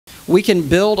We can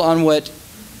build on what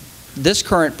this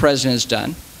current president has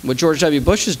done, what George W.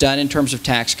 Bush has done in terms of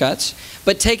tax cuts,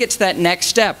 but take it to that next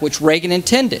step, which Reagan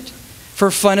intended, for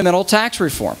fundamental tax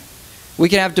reform. We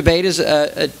can have debate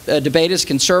as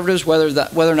conservatives whether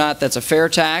or not that's a fair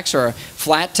tax or a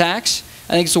flat tax.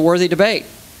 I think it's a worthy debate,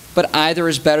 but either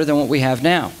is better than what we have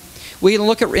now. We can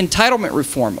look at entitlement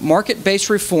reform, market-based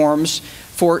reforms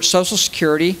for Social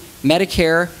Security,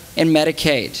 Medicare, and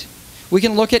Medicaid. We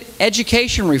can look at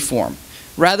education reform.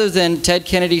 Rather than Ted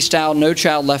Kennedy-style No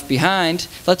Child Left Behind,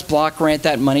 let's block grant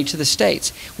that money to the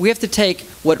states. We have to take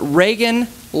what Reagan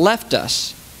left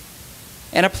us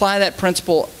and apply that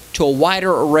principle to a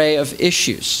wider array of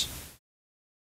issues.